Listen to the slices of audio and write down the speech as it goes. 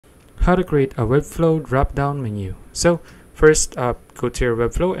How to create a Webflow drop-down menu. So first, go to your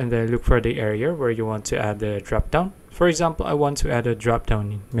Webflow and then look for the area where you want to add the drop-down. For example, I want to add a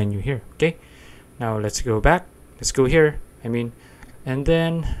drop-down menu here. Okay, now let's go back. Let's go here. And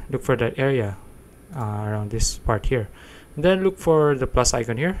then look for that area around this part here. And then look for the plus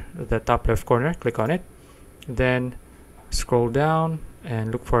icon here, the top left corner. Click on it. Then scroll down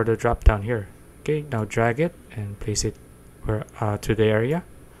and look for the drop-down here. Okay, now drag it and place it where to the area.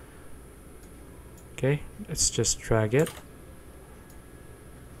 Okay, let's just drag it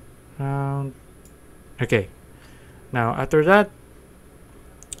around. Okay, now after that,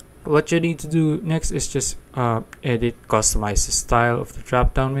 what you need to do next is just edit, customize the style of the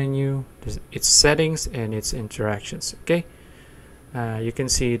drop-down menu, its settings and its interactions. Okay, you can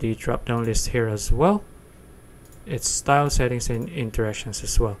see the drop-down list here as well, its style, settings and interactions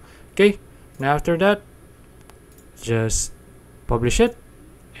as well. Okay, now after that, just publish it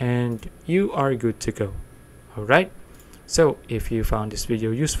and you are good to go. Alright, so if you found this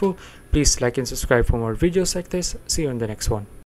video useful, please like and subscribe for more videos like this. See you on the next one.